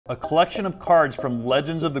A collection of cards from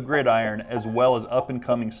Legends of the Gridiron as well as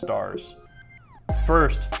up-and-coming stars.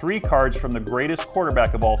 First, 3 cards from the greatest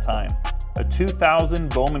quarterback of all time. A 2000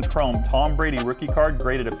 Bowman Chrome Tom Brady rookie card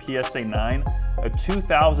graded a PSA 9, a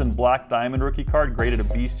 2000 Black Diamond rookie card graded a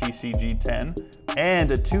BCCG 10,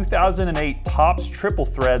 and a 2008 Topps Triple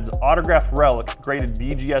Threads autograph relic graded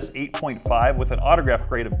BGS 8.5 with an autograph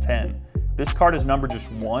grade of 10. This card is numbered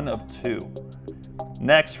just 1 of 2.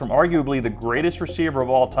 Next, from arguably the greatest receiver of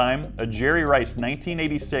all time, a Jerry Rice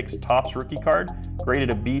 1986 Topps rookie card graded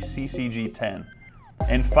a BCCG 10.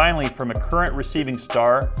 And finally, from a current receiving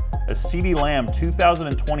star, a CeeDee Lamb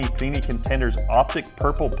 2020 Panini Contenders Optic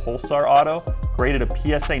Purple Pulsar Auto graded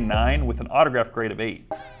a PSA 9 with an autograph grade of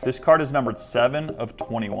 8. This card is numbered 7 of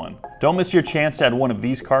 21. Don't miss your chance to add one of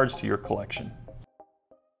these cards to your collection.